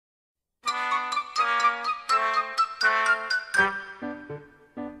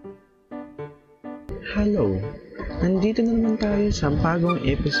Hello! Nandito na naman tayo sa bagong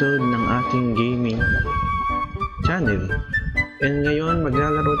episode ng ating gaming channel. And ngayon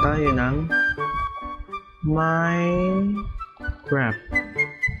maglalaro tayo ng Maynkrap.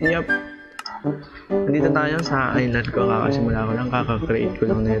 Yup! Nandito tayo sa island ko. Kakasimula ko lang, kaka-create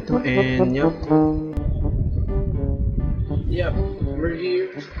ko lang nito. And yup! Yup! We're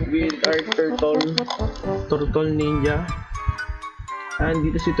here with our turtle ninja. And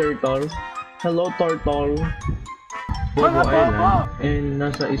dito si Turtle. Hello, Turtle. Bobo Island. And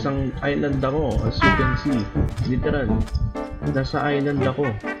nasa isang island ako, as you can see. Literal. Nasa island ako.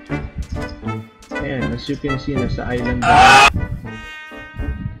 Ayan, as you can see, nasa island ako.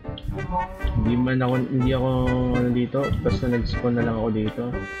 Hindi ako dito. Basta nag-spawn na lang ako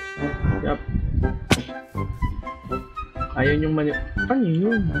dito. Yup. Ayaw yung mani... Ano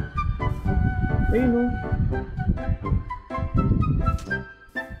yun? Ayun o.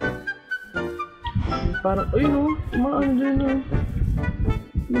 Parang, ayun o, tumaan dyan o.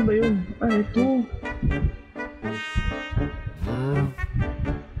 Ano ba yun? Ah, ito.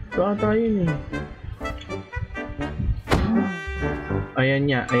 Ito ata yun eh. Ayan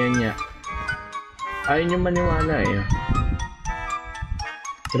niya, ayan niya. Ayaw nyo maniwala eh.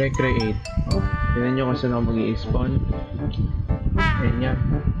 Recreate. Tignan nyo kung saan ako mag-i-spawn. Ayan niya.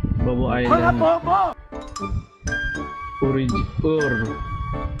 Bobo Island.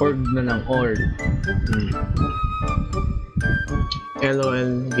 Org na lang, org.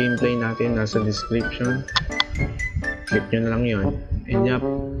 LOL gameplay natin nasa description. Click nyo na lang yun. And yup,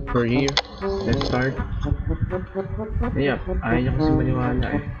 for here, let's start. And yup, ayaw nyo kasi maniwala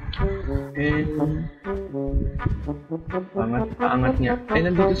eh. And angat niya. And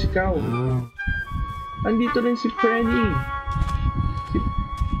nandito si Cow. Nandito rin si Freddy.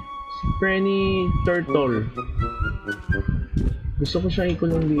 Si Freddy Turtle. Gusto ko siyang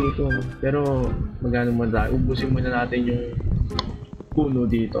ikulong dito, pero magano mo na, ubusin muna natin yung puno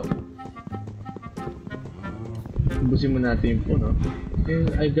dito. Ubusin muna natin yung puno.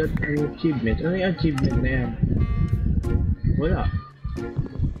 And I got an achievement. Ano yung achievement na yan? Wala.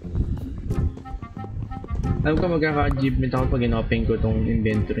 Alam ko magkaka-achievement ako pag in-open ko tong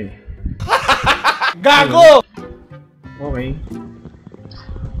inventory. Gago! Okay.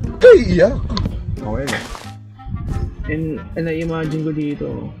 Iiyak! Okay lang. And na-imagine ko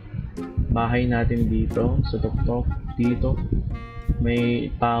dito, bahay natin dito, sa tuktok, dito, may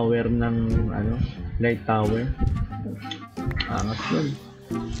tower ng, light tower. Angat yun.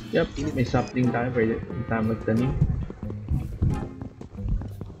 Yup, may sapling tayo, pwede magtanim.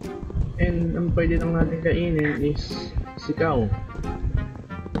 And ang pwede lang natin kainin is sikaw.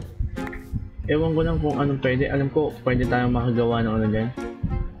 Ewan ko lang kung anong pwede. Alam ko, pwede tayong makagawa ng ano dyan.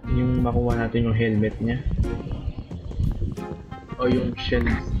 Yung makuha natin yung helmet niya. O yung shell.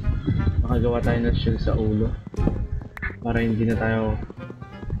 Makagawa tayo ng shell sa ulo. Para hindi na tayo...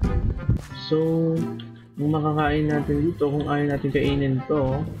 So, kung makakain natin dito, kung ayaw natin kainin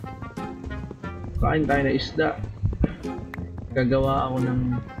to, kain tayo na isda. Gagawa ako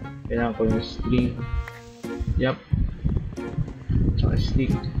ng... Kailangan ko yung string. Yup. Tsaka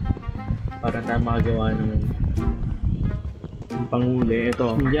stick. Para tayo makagawa ng panghuli.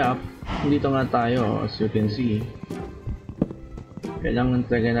 Ito. Yup. Dito nga tayo, as you can see. Kailangan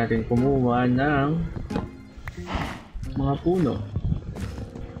talaga natin kumuha ng mga puno.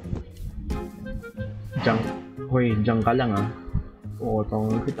 Diyan ka lang ah.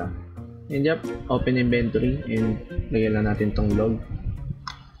 Uutong kita. And yup, open inventory and lagyan lang natin tong log.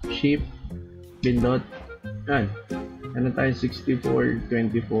 Ship, pindot. Yan. Ano tayo? 64,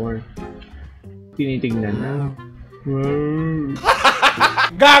 24. Tinitingnan na.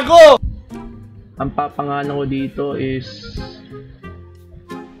 Gago! Ang papangalan ko dito is...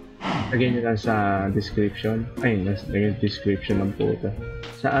 Lagyan nyo lang sa description. Ay, lagyan description ng puta.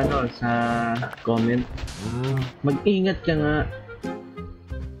 Sa sa comment. Mag-ingat ka nga.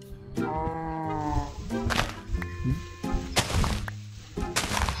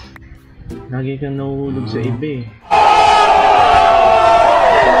 Lagi kang nahuhulog sa iba eh.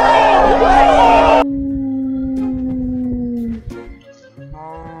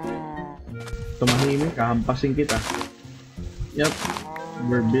 Tumahimik, kahampasin kita. Yup.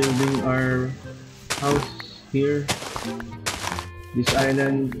 We're building our house here. This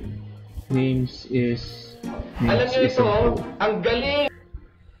island names is ang galing.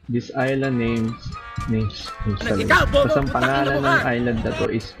 This island names basta ang pangalan ng island na to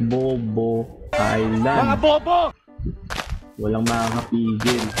is Bobo Island. Mga bobo! Walang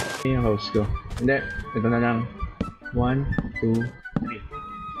makakapigil. Ito yung house ko. Hindi, ito na lang. 1, 2, 3.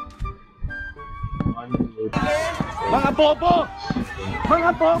 1, 2, 3. Mga bobo!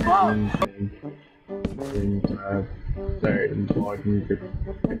 Mga bobo! then third, fourth, fifth,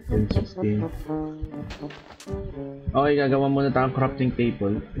 16. Okay, gagawa muna tayong crafting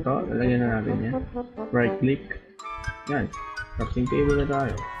table. Ito, lalagyan na natin yan. Right click. Yan. Crafting table na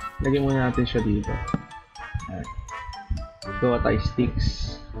tayo. Lagyan muna natin siya dito. Yan. Gawa tayo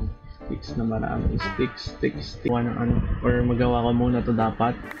sticks. Sticks na marami. Sticks. Gawa ng ano. Or magawa ko muna to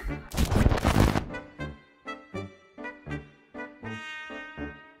dapat.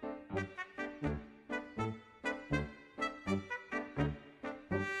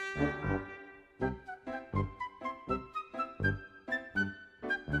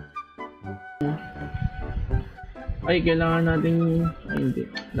 Ay, kailangan natin... Ay, hindi.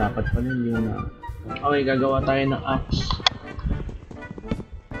 Dapat pala hindi na... Okay, gagawa tayo ng axe.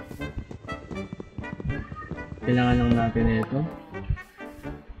 Kailangan lang natin ito.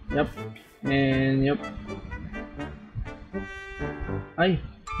 Yup. And yup. Ay,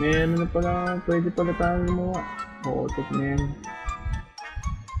 meron na pala. Pwede pala tayong gumawa. Uutot na yan.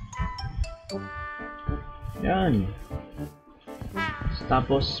 Yan.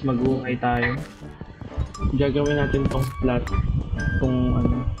 Tapos mag-uukay tayo. Gagawin natin tong flat, kung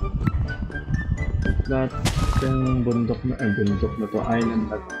ano, flat, yung bundok na to, island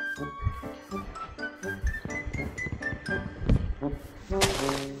na to.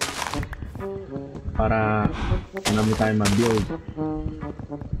 Para marami tayo ma-build.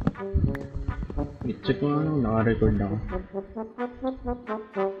 I-check ko ano, naka-record ako.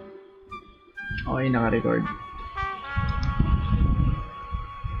 Okay, naka-record.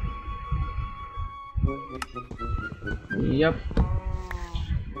 Yup.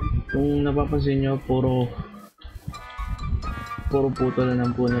 Kung napapansin nyo, puro putol na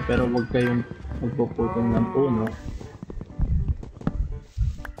ng puno, pero huwag kayong magpuputol ng puno.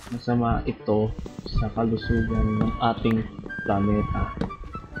 Masama ito sa kalusugan ng ating planeta.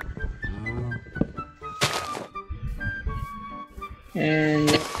 And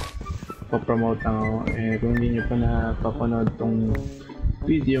papromote lang ako. Kung hindi nyo pa napapanood tong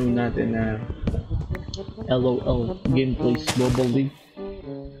video natin na LOL Gameplays Global League,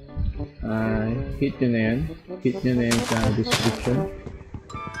 hit nyo na yan sa description.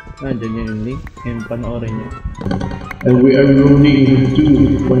 Nandyan yung link and panoorin nyo. And we are rolling to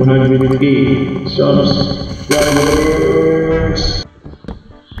 100k subscribers.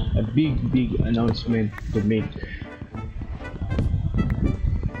 A big announcement to make.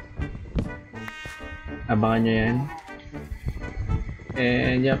 Abangan nyo yan.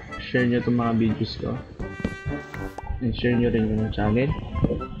 And yep, share nyo itong mga videos ko. And share nyo rin yung channel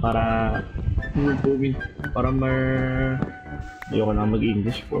para ayoko na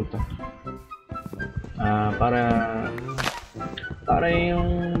mag-English po ito. Para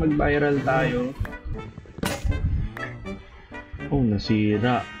yung mag-viral tayo. Oh,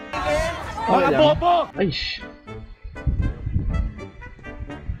 nasira. Okay lang. Ay,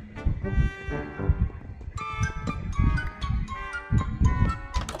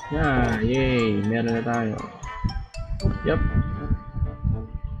 yeah, yay, meron na tayo. Yup.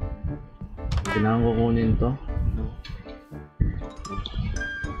 Kailangan ko kunin to.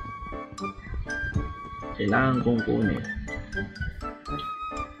 Kailangan kong kunin.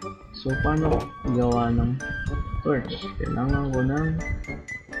 So, paano gawa ng torch? Kailangan ko ng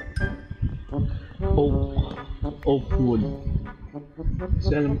oak wood.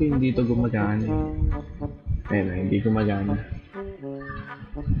 Kasi alam ko hindi ito gumagana eh. Ayun, hindi gumagana.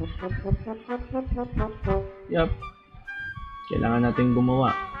 Yup. Kailangan natin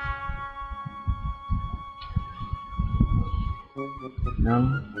gumawa ng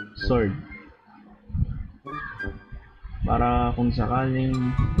sword para kung sakaling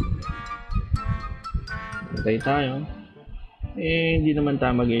patay tayo, hindi naman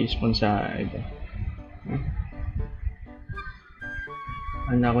tayo mag-i-spawn sa ito.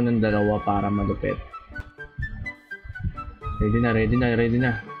 Ano ako ng dalawa para malupit. Ready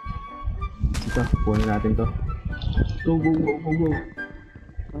na. Ito, punin natin to. Go.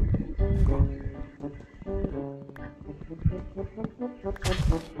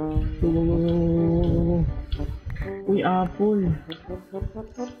 Uy, apple.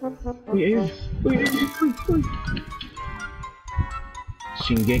 Uy, ayun. Uy.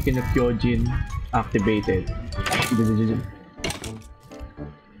 Shingeki no Kyojin activated.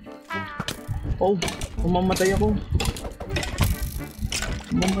 Oh, mamamatay ako.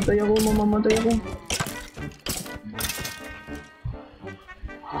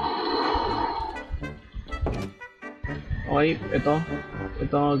 Okay, ito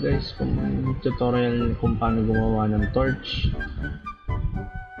guys, kung tutorial kung paano gumawa ng torch.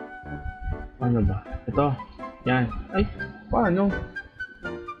 Ano ba? Ito, yan. Ay, paano?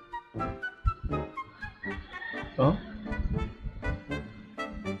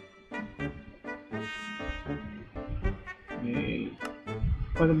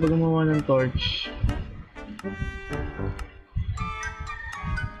 Paano ba gumawa ng torch?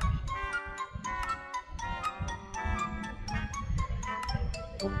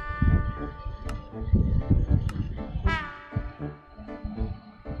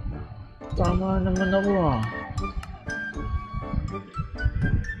 Tama naman ako ah.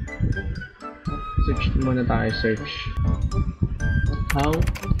 Search muna tayo, search. How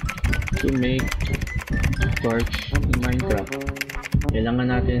to make torch in Minecraft. Kailangan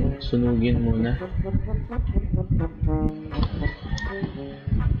natin sunugin muna.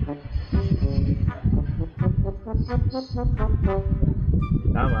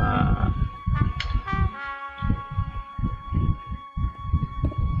 Tama.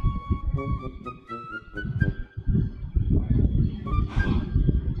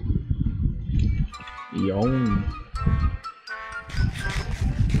 Yung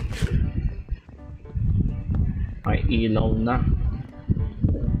ay ilaw na.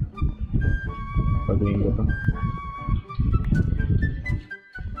 Pagawin ko to.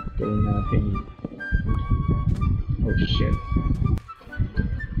 Gawin natin. Oh shit.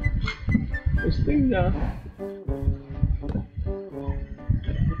 Testing na.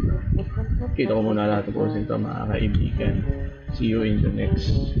 Kita ko muna lahat po ito mga kaibigan. See you in the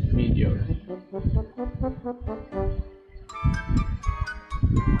next video.